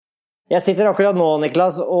Jeg sitter akkurat nå,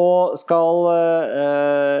 Niklas, og skal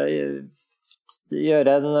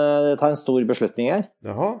ta en stor beslutning her.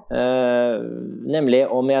 Nemlig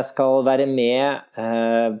om jeg skal være med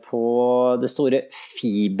på det store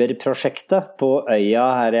fiberprosjektet på øya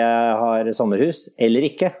her jeg har sommerhus, eller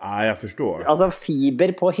ikke. Ja, jeg forstår. Altså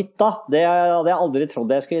fiber på hytta, det hadde jeg aldri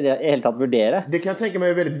trodd jeg skulle i hele tatt vurdere. Det kan jeg tenke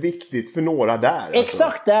meg er veldig viktig for noen der.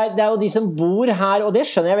 Exakt, det er jo de som bor her, og det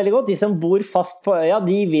skjønner jeg veldig godt, de som bor fast på øya,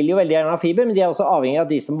 de vil jo veldig gjerne ha fiber, men de er også avhengig av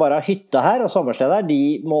at de som bare har hytta her og sommersted her,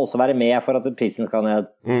 de må også være med for at prisen skal ned.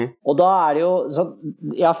 Og da er det jo så,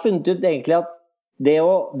 jeg har funnet ut egentlig at det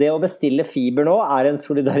å bestille fiber nå er en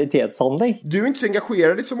solidaritetshandling. Du er ikke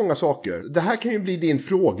engasjerad i så mange saker. Det her kan jo bli din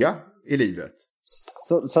fråga i livet.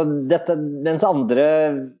 Så dette, mens andre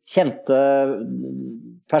kjente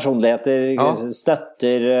personligheter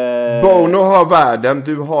støtter Bono har verden,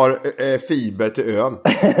 du har fiber til øen.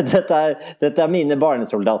 dette er mine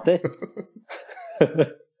barnesoldater.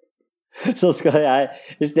 Så skal jeg,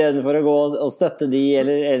 i stedet for å gå og støtte de,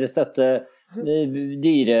 eller støtte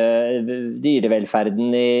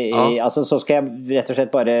dyrevelferden altså så skal jeg rett og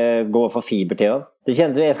slett bare gå for fiber til den. Det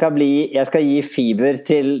kjennes som jeg skal gi fiber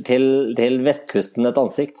til vestkusten et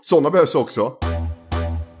ansikt. Sånne behøves også.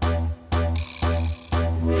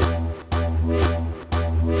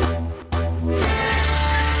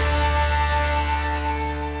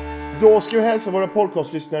 Då ska vi hälsa våra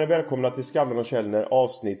podcastlyssnare välkomna till Skavlan och Källner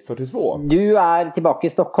avsnitt 42. Du er tilbake i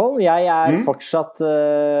Stockholm. Jeg er fortsatt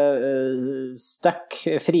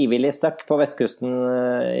frivillig støkk på vestkusten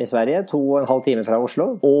i Sverige, 2,5 timer fra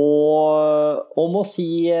Oslo. Og må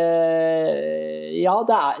si, ja,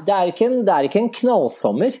 det er ikke en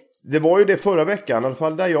knallsommer. Det var ju det förra veckan, i alla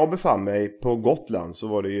fall där jag befann mig på Gotland så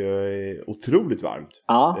var det ju otroligt varmt.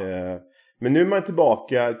 Ja. Men nu är man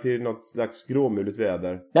tillbaka till något slags gråmuligt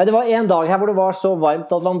väder. Ja, det var en dag her hvor det var så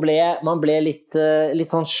varmt at man ble litt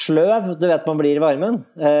sånn sløv, du vet man blir i varmen.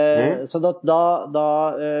 Så da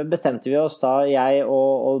bestemte vi oss da, jeg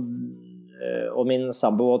og min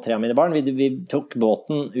sambo og 3 av mine barn, vi tok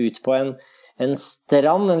båten ut på en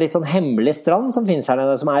strand, en litt sånn hemmelig strand som finnes her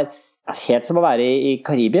nede, som er helt som å være i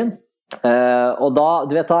Karibien. Og da,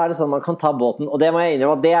 du vet, da er det sånn man kan ta båten, og det må jeg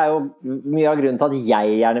innrømme at det er jo mye av grunnen til at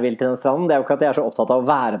jeg gjerne vil til den stranden. Det er jo ikke at jeg er så opptatt av å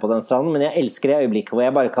være på den stranden, men jeg elsker det øyeblikket hvor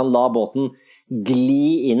jeg bare kan la båten gli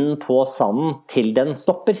inn på sanden til den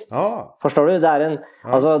stopper. Forstår du? Det er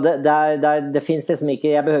altså, det finnes liksom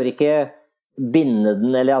ikke, jeg behøver ikke binde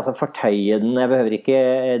den, eller altså fortøye den,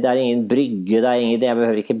 det er ingen brygge, jeg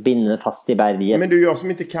behøver ikke binde den fast i berget. Men du, jeg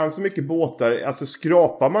som ikke kan så mye båter, altså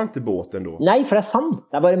skraper man ikke båten da? Nei, for det er sand.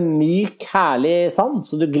 Det er bare myk, herlig sand,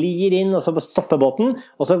 så du glir inn, og så stopper båten,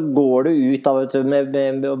 og så går du ut og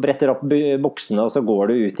bretter opp buksene, og så går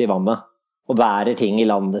du ut i vannet og bærer ting i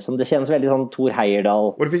landet. Det kjennes veldig sånn Thor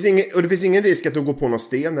Heyerdahl. Og det finnes ingen risk at du går på noen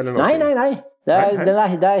sten eller noe? Nei. Det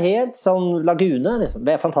er helt sånn lagune, liksom.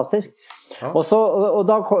 Det er fantastisk. Ja. Og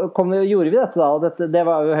da gjorde vi dette da, og det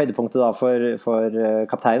var jo høydepunktet da for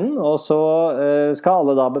kapteinen, og så skal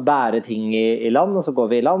alle da bære ting i land, og så går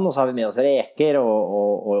vi i land, og så har vi med oss reker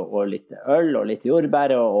og litt øl og litt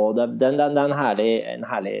jordbær, og det er en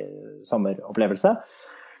herlig sommeropplevelse.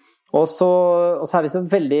 Og så er vi så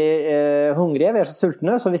veldig hungrige, vi er så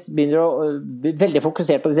sultne, så vi begynner å bli veldig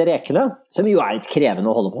fokusert på disse rekene, som jo er litt krevende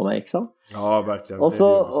å holde på med, ikke sant? Ja, virkelig.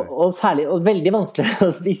 Og særlig, og veldig vanskelig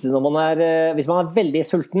å spise når hvis man er veldig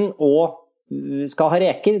sulten og skal ha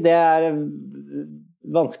reker, det er en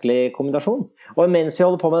vanskelig kombinasjon. Og mens vi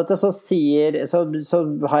holder på med dette, så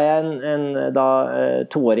har jeg en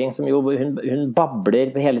 2-åring som jo, hun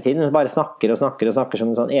babler hele tiden, hun bare snakker som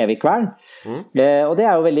en sånn evig kvern. Og det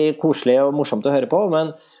er jo veldig koselig og morsomt å høre på,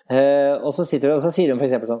 men og så sier hun for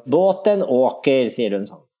eksempel sånn, båten åker, sier hun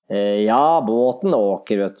sånn. Ja, båten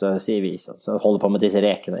åker, vet du, sier vi, så holder på med disse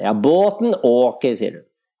rekene. Ja, båten åker, sier hun.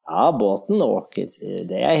 Ja, båten åker,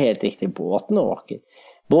 det er helt riktig, båten åker.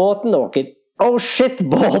 Oh shit,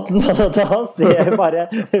 båten! Da ser jeg bare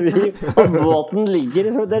at båten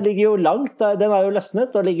ligger jo langt, den er jo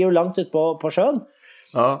løsnet og ligger jo langt ut på sjøen.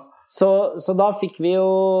 Ja. Så da fikk vi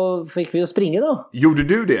jo springe da. Gjorde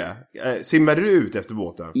du det? Simmade du ut efter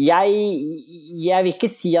båten? Jeg vil ikke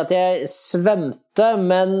si at jeg svømte,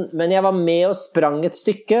 men jeg var med og sprang et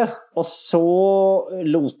stykke, og så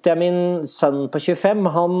lot jeg min sønn på 25,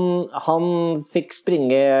 han fikk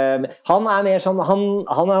springe, han er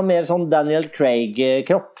mer sånn Daniel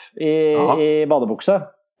Craig-kropp i badebukse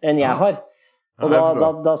enn jeg har. Og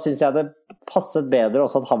da synes jeg det passet bedre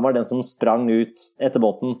også at han var den som sprang ut etter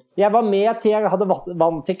båten. Jeg var med til jeg hadde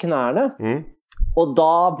vann til knærne, og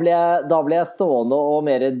da ble jeg stående og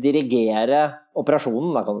mer dirigere operasjonen,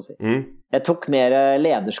 da kan du si. Jeg tok mer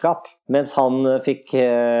lederskap, mens han fikk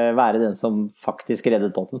være den som faktisk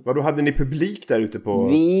reddet båten. Hva hadde ni publik der ute på?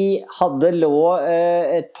 Vi hadde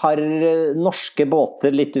et par norske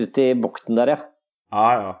båter litt ute i bukten der, ja.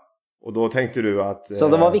 Ja. Og da tenkte du at... Så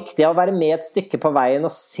det var viktig å være med et stykke på veien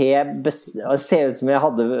og se ut som jeg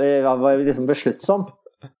var liksom besluttsom.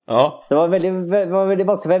 Ja. Det var veldig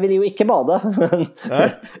vanskelig, for jeg ville jo ikke bade.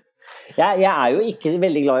 Jeg er jo ikke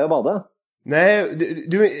veldig glad i å bade. Nej,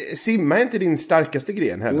 du simmar inte din starkaste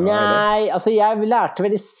gren heller? Nej, eller? Altså jeg lærte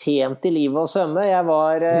veldig sent i livet å svømme. Jeg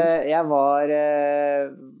var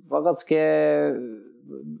ganske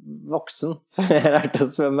voksen før jeg lærte å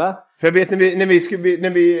svømme. For jeg vet, när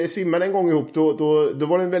vi simmade en gång ihop, då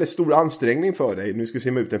var det en väldigt stor ansträngning för dig. Nu skulle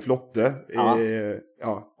simma ut en flotte. Ja,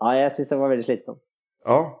 jeg synes det var veldig slitsomt.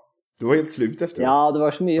 Ja, du var helt slut efter. Ja, det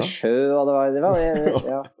var så mye sjø, og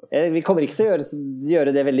ja. Vi kommer ikke til å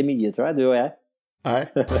gjøre det veldig mye, tror jeg, du og jeg. Nej.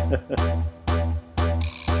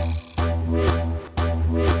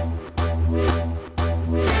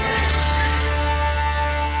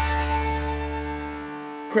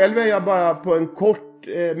 Själv är jag bara på en kort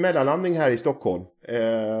mellanlandning här i Stockholm.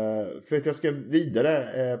 För att jag ska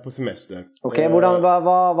vidare på semester. Okej,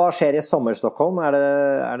 vad sker i sommer-Stockholm?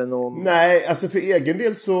 Är det någon... Nej, alltså för egen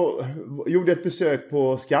del så gjorde jag ett besök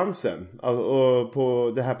på Skansen. Och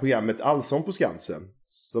på det här programmet Allsång på Skansen.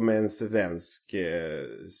 Som är en svensk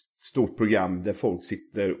stort program där folk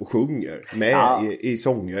sitter och sjunger med i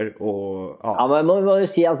sånger och ja, men man må jo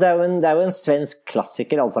si at det er jo en svensk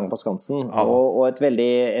klassiker, Allsang på Skansen, og et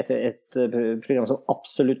program som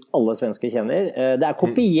absolutt alle svensker kjenner. Det er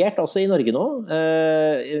kopiert også i Norge nå,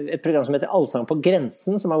 et program som heter Allsang på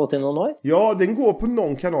Grensen, som har gått i noen år. Ja, den går på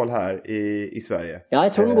noen kanal her i Sverige. Ja,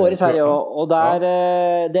 jeg tror den går i Sverige også,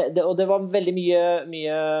 og det var veldig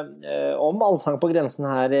mye om Allsang på Grensen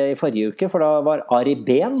her i forrige uke, for da var Ari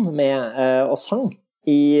Behn med og sang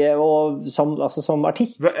som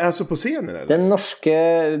artist. Altså på scenen, eller? Den norske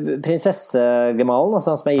prinsessegemalen,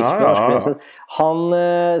 altså han som er gift med norsk prinsesse, han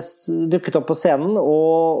dukket opp på scenen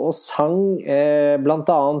og sang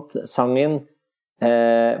blant annet sangen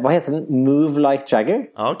hva heter den? Move Like Jagger.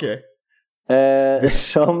 Ja, okej.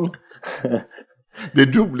 Som det är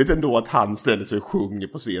roligt ändå att han ställer sig och sjunger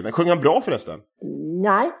på scenen. Sjunger han bra förresten?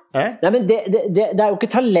 Nei, men det er jo ikke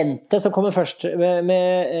talentet som kommer først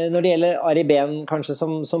med når det gjelder Ari Behn kanskje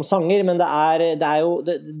som sanger, men det er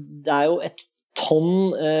jo et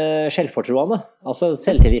tonn selvfortroende. Altså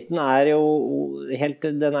selvtilliten er jo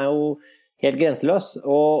helt grenseløs,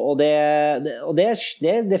 og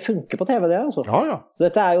det funker på TV, det altså. Ja. Så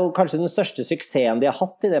dette er jo kanskje den største suksessen de har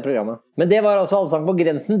hatt i det programmet. Men det var altså Allsang på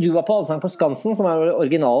Grensen. Du var på Allsang på Skansen, som er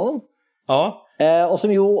originalen. Ja. Og som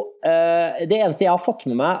jo, det eneste jeg har fått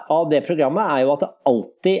med meg av det programmet er jo at det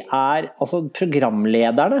alltid altså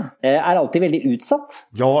programlederne er alltid veldig utsatt.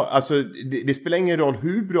 Ja, alltså det spelar ingen roll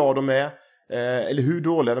hur bra de är eller hur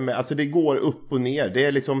dåliga de är, alltså det går upp och ner. Det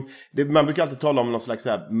är liksom, man brukar alltid tala om någon slags så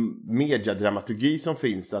här mediedramaturgi som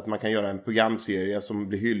finns, att man kan göra en programserie som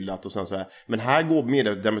blir hyllat och så här. Men här går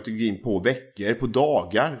mediedramaturgin på veckor, på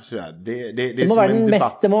dagar så där. Det må være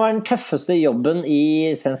det må være den tøffeste jobben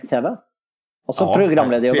i svensk TV. Altså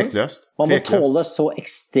programlederjobben. Tvekløst. Man må tåle så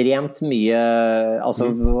ekstremt mye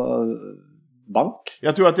bank.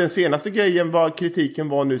 Jag tror att den senaste grejen kritiken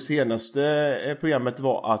var nu senaste programmet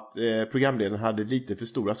var att programledaren hade lite för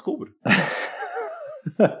stora skor.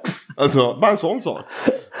 Alltså, bara en sån sak.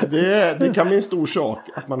 Så det kan bli en stor sak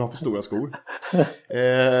att man har för stora skor.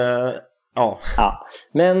 Ja.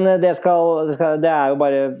 Men det er jo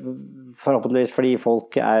bare forhåpentligvis fordi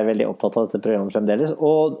folk er veldig opptatt av dette programmet fremdeles,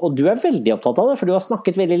 og du er veldig opptatt av det, for du har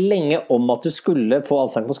snakket veldig lenge om at du skulle på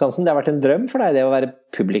Allsang på Skansen. Det har vært en drøm for deg, det å være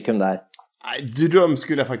publikum der. Nej, dröm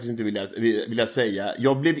skulle jag faktiskt inte vilja säga.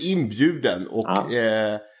 Jag blev inbjuden och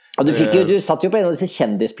du satt jo på en av disse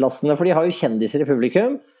kjendisplassene, for de har jo kjendiser i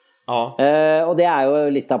publikum. Ja. Og det er jo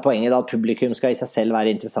litt av poenget da, at publikum skal i seg selv være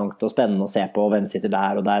interessant og spennende å se på, hvem sitter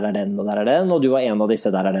der, og der er den, og der er den, og du var en av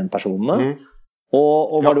disse, der er den personene.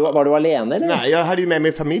 Och var du alene eller? Nej, jag hade ju med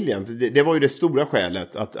mig familjen. Det var ju det stora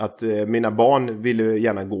skälet att mina barn ville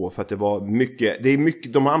gärna gå för att det var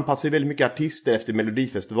mycket de anpassar väldigt mycket artister efter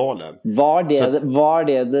Melodifestivalen. Var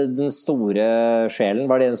det den store sjelen?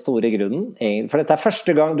 Var det den store grunnen? For dette er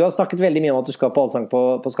første gang du har snakket veldig mye om at du skal på Allsang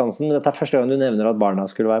på Skansen, men dette er første gang du nevner at barna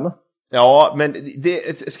skulle være med. Ja, men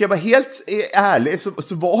ska jag vara helt ärlig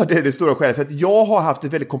så var det stora skälet, för att jag har haft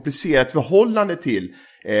ett väldigt komplicerat förhållande till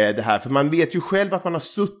det här, för man vet ju själv att man har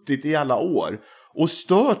suttit i alla år och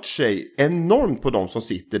stört sig enormt på de som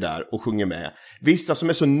sitter där och sjunger med. Vissa som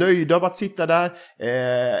är så nöjda av att sitta där,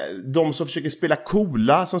 de som försöker spela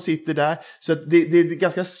coola som sitter där. Så att det är ett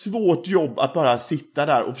ganska svårt jobb att bara sitta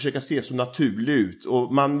där och försöka se så naturlig ut.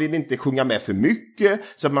 Och man vill inte sjunga med för mycket,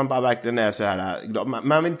 så att man bara verkligen är så här,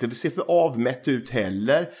 man vill inte se för avmätt ut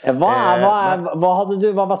heller.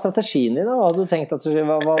 Vad var strategin din då? Vad hade du tänkt att du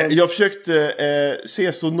var? Jag försökte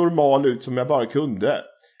se så normal ut som jag bara kunde.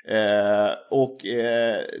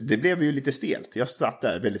 Det blev ju lite stelt. Jag satt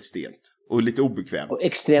där väldigt stelt och lite obekväm. Och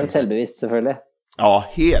extremt självbevisst selvfølgelig. Ja,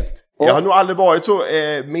 helt. Jag har nog aldrig varit så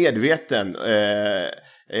medveten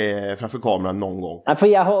framför kameran någon gång. Nei, for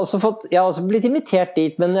jeg har også blitt invitert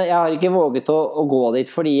dit, men jeg har ikke våget å gå dit,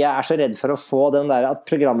 fordi jeg er så redd for å få den der at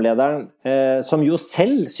programlederen, som jo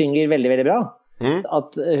selv synger veldig, veldig bra,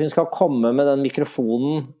 at hun skal komme med den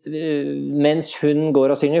mikrofonen, mens hun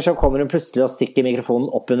går og synger, så kommer hun plutselig og stikker mikrofonen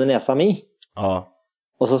opp under nesa mi. Ja.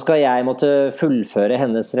 Och så ska jag måste fullföra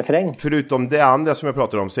hennes refräng. Förutom det andra som jag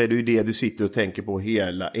pratar om, så är det ju det du sitter och tänker på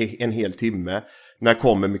en hel timme. När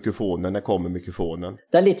kommer mikrofonen?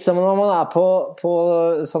 Det är lite som när man är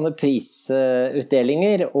på såna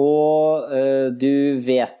prisutdelningar och du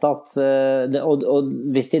vet att och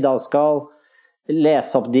hvis de då ska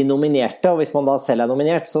läsa upp de nominerade, och hvis man då själv är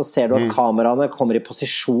nominerad, så ser du att kamerorna kommer i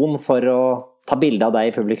position för att ta bilde av deg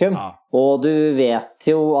i publikum. Ja. Og du vet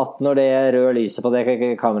jo at når det røde lyset på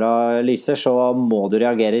det kameraet lyser, så må du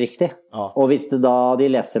reagere riktig. Ja. Og hvis det da de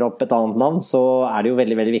leser opp et annet navn, så er det jo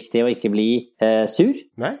veldig, veldig viktig å ikke bli sur.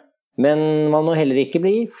 Nei. Men man må heller ikke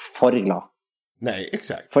bli for glad. Nei,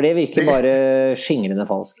 exakt. For det virker bare skingrende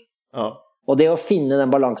falsk. Ja. Og det å finne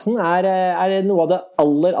den balansen er noe av det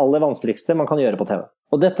aller, aller vanskeligste man kan gjøre på TV.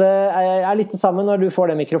 Og dette er litt det samme når du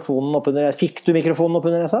får den mikrofonen opp under. Fikk du mikrofonen opp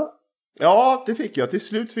under nesa? Ja, det fick jag. Till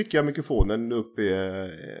slut fick jag mikrofonen upp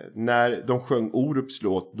när de sjöng Orups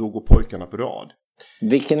låt Då går pojkarna på rad.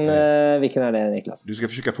 Vilken är det, Niklas? Du ska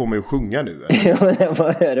försöka få mig att sjunga nu. Ja, men jag får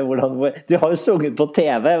höra hvordan. Du har ju sjungit på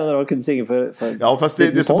TV, men du kunde synge för ja, fast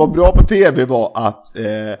det som var bra på TV var att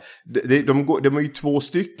de är ju 2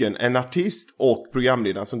 stycken, en artist och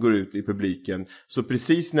programledaren som går ut i publiken. Så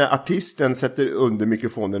precis när artisten sätter under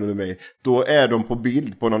mikrofonen under mig, då är de på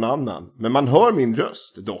bild på någon annan. Men man hör min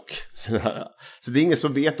röst dock. Så det är ingen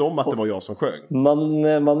som vet om att det var jag som sjöng.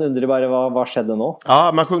 Man undrar bara vad skedde nu?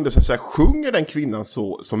 Ja, man sjungde så här, sjunger den kvinnan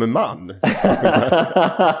så som en man.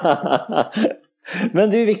 Men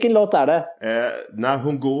du, vilken låt är det? När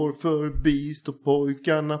hon går förbi står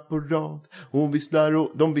pojkarna på rad.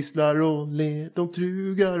 De visslar och ler, de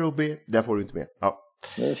trugar och ber. Där får du inte med. Ja.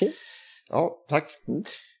 Det är fint. Ja, tack.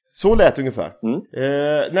 Så lät ungefär.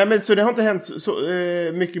 Nej, men så det har inte hänt så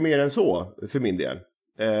mycket mer än så för min del.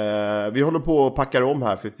 Vi håller på att packa om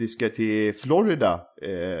här för att vi ska till Florida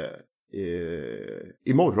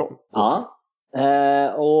imorgon. Ja.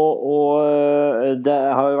 Og det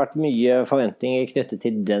har jo vært mye forventninger knyttet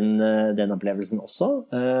til den opplevelsen også.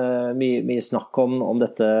 Mye snakk om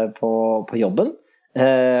dette på jobben.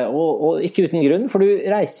 Og ikke uten grunn, for du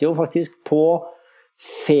reiser jo faktisk på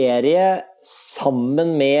ferie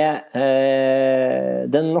sammen med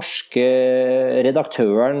den norske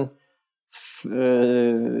redaktøren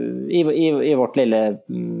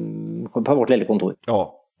på vårt lille kontor.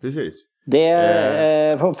 Ja, precis.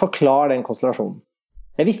 Forklar den konstellationen.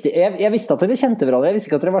 Jag visste att dere kände varandra. Jag visste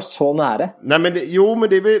inte att det var så nära. Nej, men det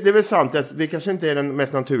är väl sant att det kanske inte är den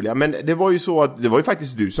mest naturliga, men det var ju så att det var ju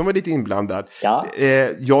faktiskt du som var lite inblandad. Ja.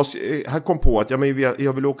 Jag kom på att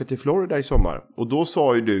jag vill åka till Florida i sommar, och då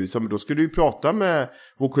sa ju du då skulle du prata med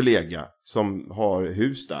vår kollega som har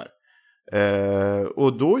hus där.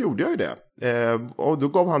 Och då gjorde jag ju det. Och då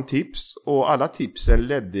gav han tips, och alla tipsen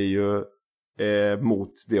ledde ju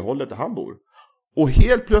mot det hållet där han bor. Och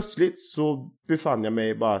helt plötsligt så befann jag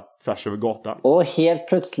mig bara tvärs över gatan. Och helt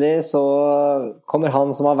plötsligt så kommer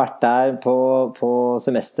han som har varit där på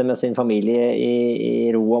semester med sin familj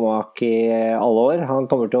i ro och mak i alla år. Han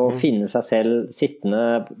kommer till att finna sig själv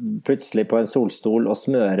sittande plötsligt på en solstol och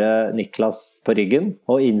smöra Niklas på ryggen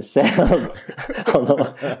och inse att han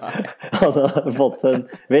har fått en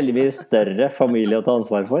väldigt mycket större familj att ta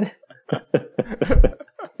ansvar för.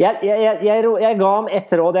 Jeg ga ham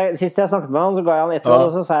ett råd. Sist jeg snakket med ham, så ga jeg ham ett råd,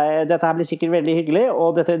 og så sa jeg dette her blir sikkert veldig hyggelig,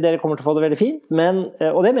 og dere kommer til å få det veldig fint,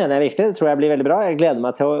 og det mener jeg virkelig, det tror jeg blir veldig bra. Jeg gleder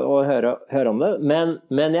meg til å høre om det,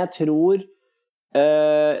 men jeg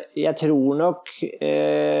tror nok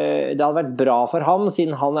det hadde vært bra for ham,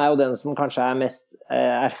 siden han er jo den som kanskje er mest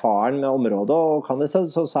erfaren med området, og kan det,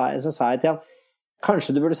 så sa jeg til ham,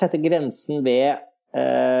 kanskje du burde sette grensen ved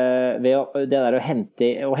det der å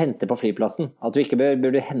hente på flyplassen, at du ikke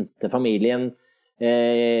burde hente familien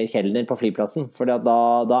kelner på flyplassen, for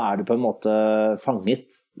da du på en måte fanget.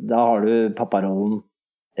 Da har du papparollen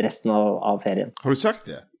resten av ferien. Har du sagt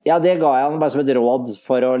det? Ja, det ga jeg han bare som et råd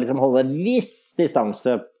for å liksom holde en viss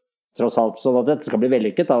distanse, tross alt, sånn at dette skal bli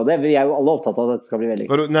vellykket. Da. Vi jo alle opptatt av at dette skal bli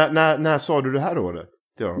vellykket. När sa du det her året?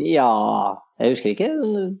 Ja, jeg husker ikke.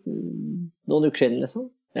 Noen uker siden, liksom.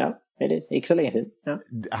 Ja, eller ikke så lenge siden. Ja.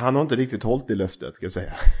 Han har ikke riktig holdt det løftet, skal jeg si.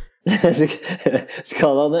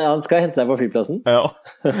 Han skal hente deg på flyplassen? Ja.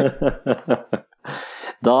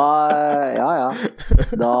 Da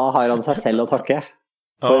har han seg selv å takke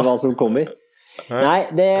for hva som kommer. Nei,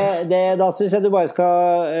 da synes jeg du bare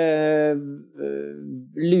skal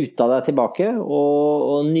lute deg tilbake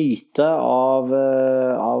og nyte av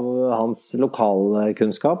hans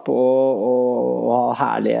lokalkunnskap og ha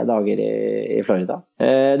herlige dager i Florida.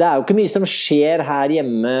 Det jo ikke mye som skjer her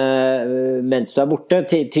hjemme mens du borte,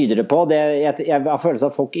 tyder det på. Jeg har følelsen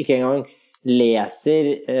av at folk ikke engang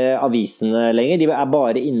leser avisene lenger. De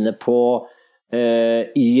bare inne på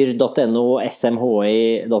yr.no,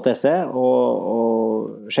 smhi.se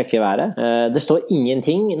og sjekke været. Det står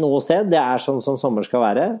ingenting noe sted. Det sånn som sommer skal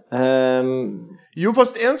være. Jo,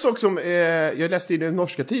 fast en sak som jag läste i de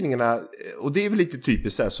norska tidningarna, och det väl lite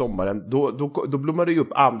typiskt så här sommaren, då blommar det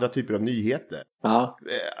upp andra typer av nyheter. Ja.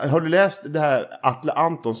 Har du läst det här Atle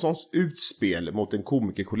Antonssons utspel mot en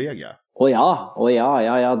komikerkollega? Ja,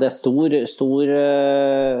 det stor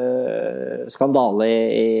skandale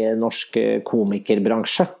i norsk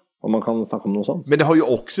komikerbransje, om man kan snakke om noe sånt. Men det har ju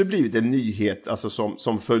också blivit en nyhet alltså,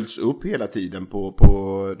 som följs upp hela tiden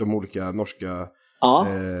på de olika norska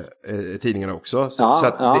tidningarna också. Så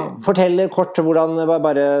att Fortell kort hvordan,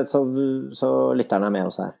 bare så lytterne med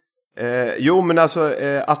oss her. Jo, men alltså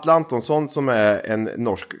Atle Antonsson som en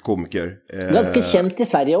norsk komiker. Ganske kjent i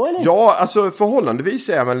Sverige også, eller? Ja, alltså förhållandevis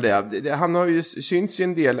väl det. Han har ju synts i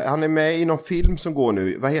en del. Han med i någon film som går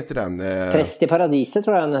nu. Vad heter den? Prest i paradiset,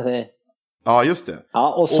 tror jeg den heter. Ja, just det.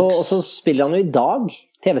 Ja, og så spiller han jo i Dag.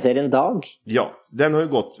 TV-serien Dag. Ja, den har ju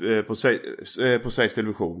gått på Sveriges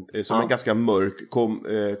Television som en ganska mörk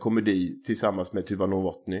komedi tillsammans med Tuva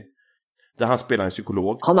Novotny. Der han spiller en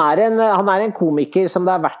psykolog. Han en komiker som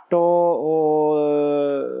det verdt å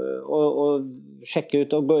sjekke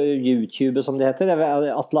ut og YouTube, som det heter.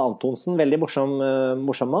 Atle Antonsen, veldig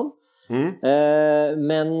morsom mann.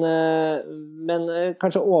 Men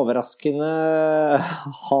kanskje overraskende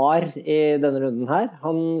hard i denne runden her.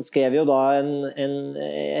 Han skrev jo da en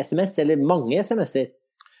SMS, eller mange SMS'er.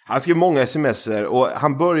 Han skrev många sms'er och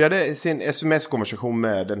han började sin sms-konversation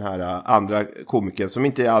med den här andra komikern som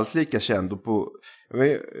inte alls lika känd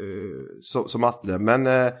som Atle, men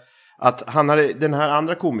att han hade, den här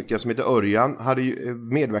andra komikern som heter Örjan hade ju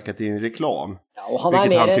medverkat i en reklam. Ja, och han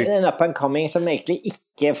mer en up and coming som egentlig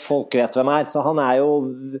ikke folk vet hvem så han jo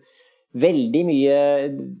veldig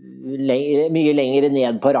mye lenger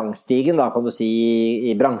ned på rangstigen da, kan du si,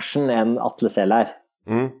 i bransjen enn Atle selv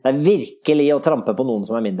Det virkelig å trampe på noen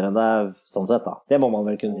som mindre enn det, sånn sett da. Det må man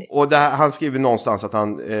väl kunna si. Och han skriver någonstans att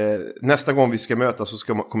han nästa gång vi ska mötas så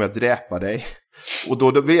kommer jag dräpa dig. Och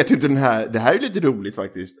då vet du inte det här är lite roligt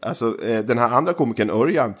faktiskt. Alltså den här andra komikern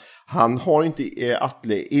Örjan, han har inte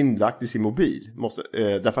Atle inlagt i sin mobil.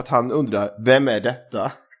 Därför att han undrar, vem är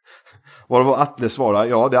detta? Var Atle svarar,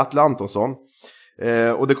 ja det är Atle Antonsson.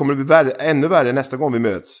 Och det kommer bli ännu värre nästa gång vi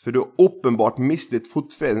möts. För du har uppenbart mist ditt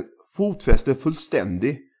fotfäste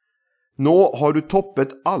fullständig. Nå har du toppet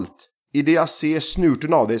allt. I det jag ser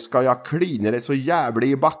snurten av dig ska jag kline dig så jävla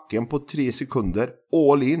i backen på 3 sekunder.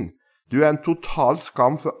 All in. Du en total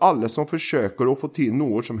skam för alla som försöker att få till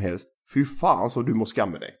något som helst. Fy fan så du måste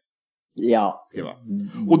skamma dig. Ja.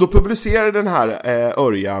 Och då publicerade den här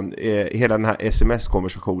Örjan hela den här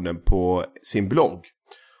sms-konversationen på sin blogg.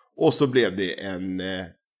 Och så blev det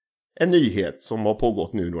en nyhet som har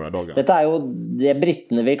pågått nu några dagar. Dette jo det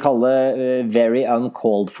brittene vil kalle very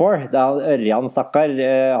uncalled for. Ørjan stakkar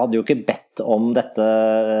hadde jo ikke bedt om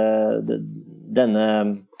denne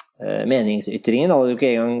meningsytringen. Hadde jo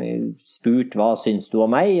ikke engang spurt hva syns du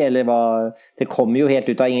om meg, eller hva. Det kom jo helt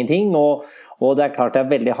ut av ingenting, og det klart det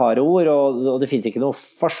veldig harde ord, og det finnes ikke noe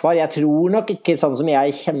forsvar. Jeg tror nok ikke sånn som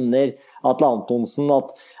jeg kjenner Atle Antonsen,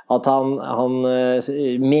 at han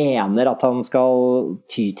mener at han skal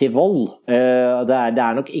ty til vold. Det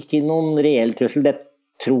nok ikke noen reell trussel. Det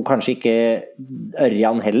tror kanskje ikke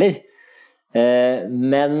Ørjan heller.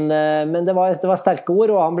 Men det var sterke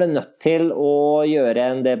ord, og han ble nødt til å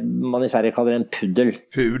gjøre det man i Sverige kaller en puddel.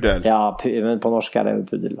 Puddel? Ja, men på norsk det jo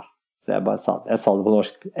puddel da. Så Så jag sa det på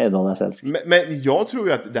norsk innan jag svensk. Men jag tror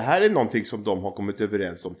ju att det här är någonting som de har kommit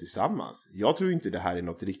överens om tillsammans. Jag tror inte det här är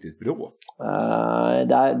något riktigt bråk. Nej,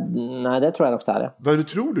 det tror jag nog det är. Vad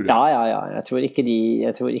tror du det? Ja. Jag tror inte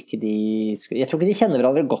de känner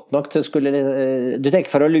varandra gott nog till skulle du tänker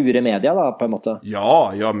för att lura media då på en måte.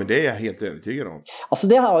 Ja, men det är jag helt övertygad om. Alltså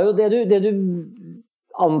det har ju det du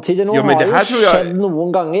antyder nå, men det har här jo skjedd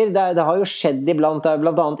noen ganger. Det har jo skjedd iblant. Det er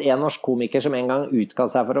blant annet en norsk komiker som en gang utga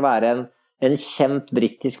seg for å være en kjent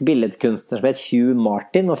britisk billedkunstner som het Hugh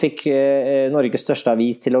Martin, og fikk Norges største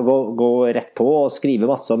avis til å gå rett på og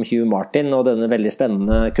skrive masse om Hugh Martin og denne veldig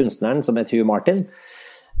spennende kunstneren som het Hugh Martin.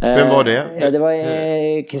 Hvem var det? Det var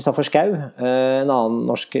Kristoffer Schau, en annen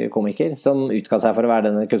norsk komiker som utga seg for å være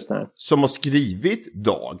denne kunstneren. Som har skrivit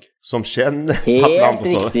Dag, som känner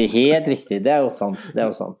Helt riktig, det är ju sant.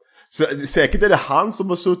 Så säkert är det han som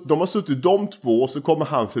har suttit, de har suttit de två, så kommer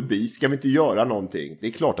han förbi, ska vi inte göra någonting? Det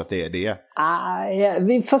är klart att det är det.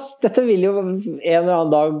 Fast detta vill ju en eller annan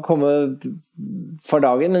dag komma för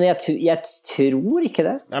dagen, men jag tror inte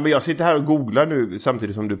det. Ja, men jag sitter här och googlar nu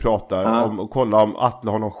samtidigt som du pratar om och kollar om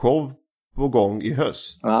Atle har någon show på gång i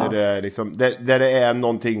höst. Ja. Där det är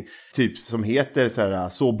någonting typ som heter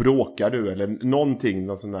så bråkar du eller någonting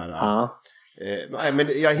någon sån där. Ja. Nej, men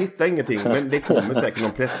jag hittar ingenting, men det kommer säkert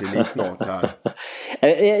någon pressrelease snart här.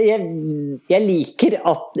 Jag liker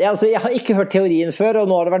att alltså jag har inte hört teorin för och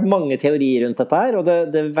nu har det varit många teorier runt detta här och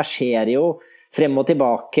det verserar ju frem och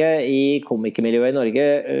tillbaka i komikermiljøet i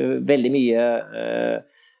Norge väldigt mycket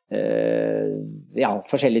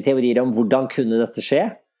forskjellige teorier om hvordan kunne dette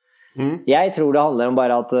skje. Jeg tror det handler om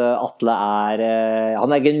bare at Atle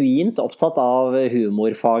han genuint opptatt av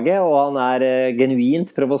humorfaget, og han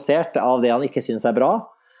genuint provosert av det han ikke synes bra.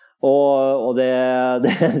 Og det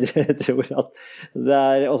jeg tror at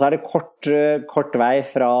og så det kort vei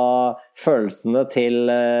fra følelsene til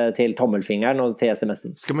tommelfingeren og til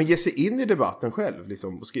sms'en. Ska man ge sig in i debatten själv?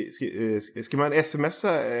 Liksom? Ska man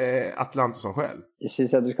sms'a Atle Antonsson själv? Det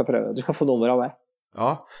synes jeg du skal prøve. Du skal få nummer av meg.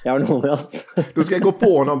 Ja. Jag har nummer alltså. Då ska jag gå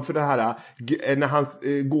på honom för det här när han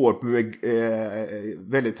går med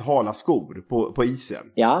väldigt hala skor på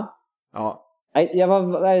isen. Ja. Ja.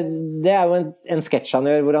 Det ju en sketch han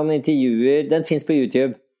gör hvor han intervjuer, den finns på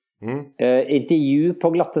YouTube. Intervju på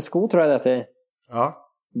glatte sko tror jag det heter. Ja.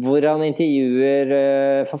 Hvor han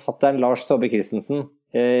intervjuer forfatteren Lars Saabye Christensen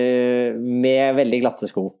med väldigt glatte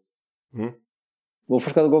sko. Hvorfor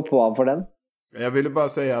skal du gå på av för den? Jag ville bara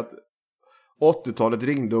säga att 80-talet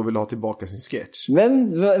ringde och ville ha tillbaka sin sketch.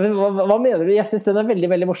 Men vad menar du? Jag syns den väldigt,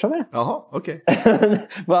 väldigt morsom. Jaha, okej.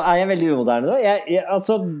 Är jag väldigt omodern då?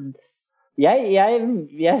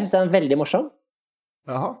 Jag syns den väldigt morsom.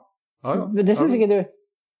 Jaha. Ja. Men det syns inte du?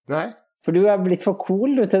 Nej. För du blivit för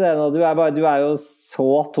cool du till den och du är ju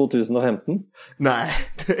så 2015. Nej,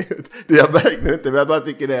 det är verkligen inte. Men jag bara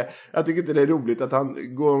jag tycker inte det är roligt att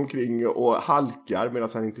han går omkring och halkar medan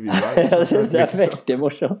han intervjuar. Jag syns det väldigt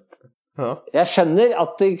morsomt. Ja. Jeg skjønner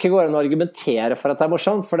at det ikke går an å argumentere for at det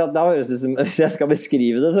morsomt, for da høres det som, hvis jeg skal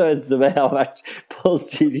beskrive det, så høres det som jeg har vært på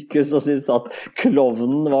sirkus og synes at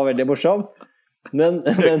klovnen var veldig morsom. Men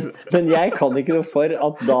jeg kan ikke noe for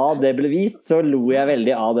at da det ble vist, så lo jeg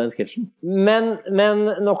veldig av den sketsjen. Men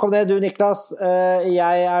nok om det, du Niklas.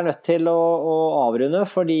 Jeg nødt til å avrunde,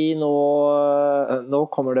 fordi nå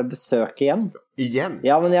kommer det besøk igjen. Igen?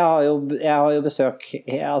 Ja, men jeg har jo besøk.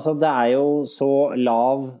 Altså, det jo så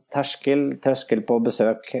lav terskel på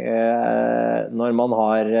besøk når man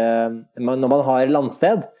har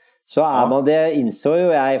landsted. Så man det, innså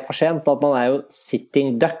jo jeg for sent, at man jo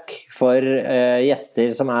sitting duck for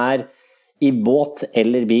gjester som i båt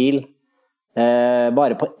eller bil,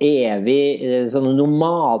 bare på evig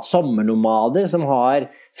sånne sommernomader som har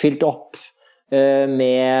fylt opp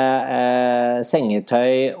med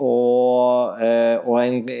sengetøy og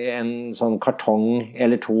en sånn kartong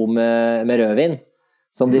eller to med rødvin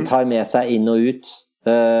som de tar med seg inn og ut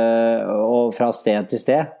og fra sted til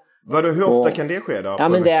sted. Hur ofta kan det ske då? Ja,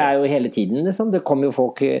 men det jo hele tiden liksom. Det kommer jo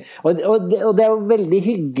folk og det jo veldig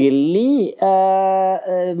hyggelig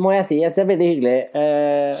må jeg si. Jeg synes det veldig hyggelig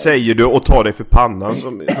Säger du og tar deg for pannan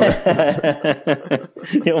som...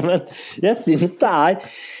 Jo, men jeg synes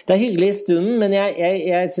det hyggelig i stunden, men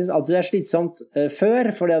jeg synes alltid det slitsomt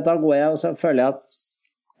før, fordi at da går jeg og så føler jeg at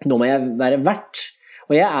nå må jeg være vert.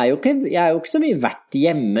 Og jeg jo ikke så mye vert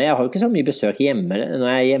hjemme. Jeg har jo ikke så mye besøk hjemme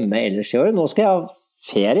når jeg hjemme ellers i året. Nå skal jeg ha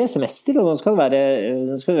ferie, semester, og nå skal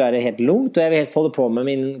det være helt lungt, og jeg vil helst holde på med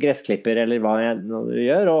min gressklipper eller hva jeg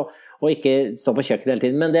gjør, og ikke stå på kjøkkenet hele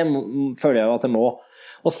tiden, men det føler jeg jo at det må.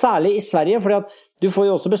 Og særlig i Sverige, fordi at du får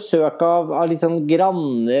jo også besøk av litt sånn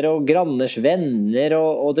granner og granners venner,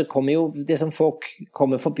 og det kommer jo, det som folk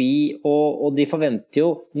kommer forbi, og de forventer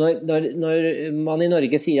jo, når man i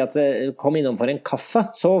Norge sier at kom innom for en kaffe,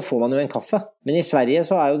 så får man jo en kaffe. Men i Sverige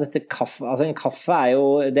så er jo dette kaffe, altså en kaffe er jo,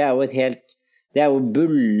 det er jo et helt, det er jo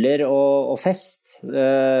buller og fest.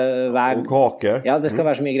 Og kaker. Ja, det skal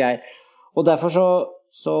være så mye greier. Og derfor så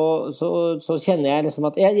kjenner jeg liksom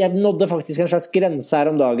at jeg nådde faktisk en slags grense her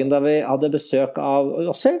om dagen da vi hadde besøk av,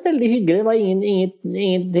 også veldig hyggelig, det var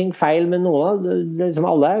ingenting feil med noen av, liksom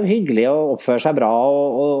alle er hyggelige og oppfører seg bra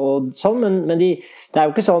og sånn, men det er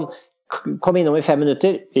jo ikke sånn, kom innom i 5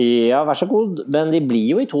 minutter, ja, vær så god, men de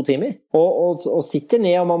blir jo i 2 timer, og sitter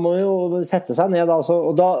ned, og man må jo sette seg ned, altså,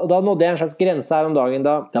 og da nådde jeg en slags grense her om dagen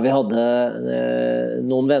da vi hadde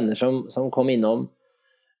noen venner som kom innom,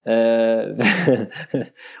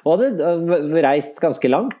 og hadde reist ganske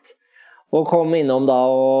langt og kom innom da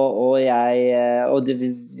og de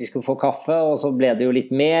skulle få kaffe, og så ble det jo litt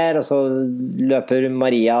mer, og så løper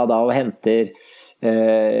Maria da og henter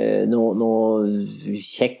noe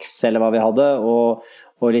kjeks eller hva vi hadde og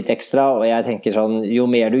litt ekstra, og jeg tenker sånn, jo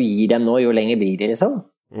mer du gir dem nå, jo lenger blir det liksom.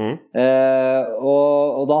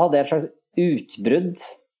 Og da hadde jeg et slags utbrudd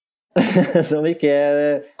som ikke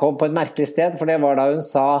kom på et merkelig sted, for det var da hun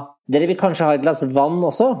sa, dere vil kanskje ha et glass vann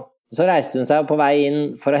også? Så reiste hun seg på vei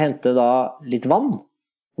inn for å hente da litt vann,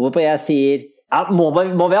 hvorpå jeg sier, ja, må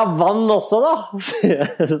vi ha vann også da?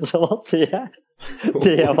 Så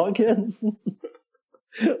det var grensen.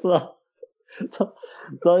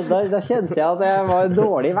 Da kjente jeg at jeg var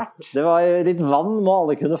dårlig vert. Det var litt vann må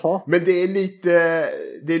alle kunne få. Men det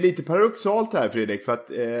är lite paradoxalt här, Fredrik, för att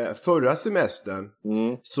förra semestern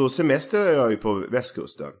så semestrade jag ju på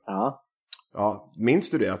västkusten. Ja, minns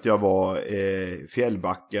du det att jag var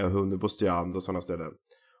Fjällbacka, Hunden på strand och sådana ställen?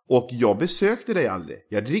 Och jag besökte dig aldrig.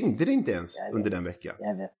 Jag ringde dig inte ens under den veckan.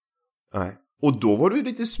 Jag vet. Nej. Och då var du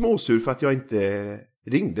lite småsur för att jag inte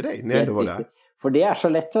ringde dig när jag var där. For det så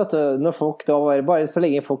lett, vet du, når folk da bare så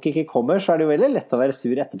lenge folk ikke kommer, så det jo veldig lett å være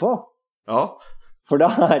sur etterpå. Ja. For da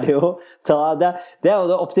det jo, det jo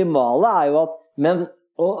det optimale jo at, men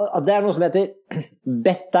og det noe som heter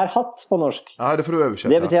bedt hatt på norsk. Ja, det får du oversette.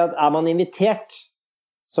 Det betyr at man invitert,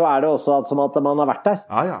 så det også som at man har vært der.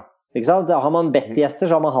 Ja, ja. Ikke sant? Da har man bedt gjester,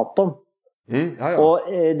 så har man hatt dem. Ja, ja. Og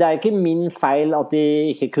det ikke min feil at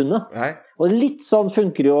de ikke kunne. Nei. Og litt sånn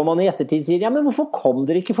funker jo om man i ettertid sier, ja, men hvorfor kom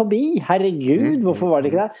dere ikke forbi? Herregud, hvorfor var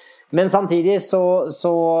det ikke der? Men samtidig så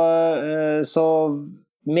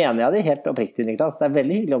mener jeg det helt oppriktig, Niklas. Det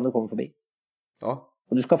veldig hyggelig om du kommer forbi. Ja.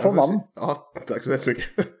 Og du skal få vann. Ja, takk så mycket.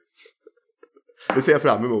 Det ser jeg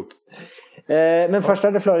frem imot. Men først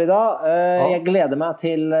det Florida. Jeg gleder meg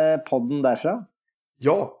til podden derfra.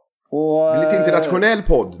 Ja. Litt internasjonell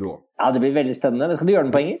podd då. Ja, det blir veldig spennende. Men skal vi gjøre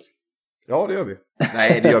den på engelsk? Ja, det gjør vi. Nei,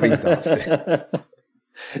 det gjør vi ikke alls det.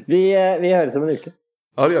 Vi høres om en uke.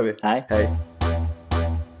 Ja, det gjør vi. Hei. Hei.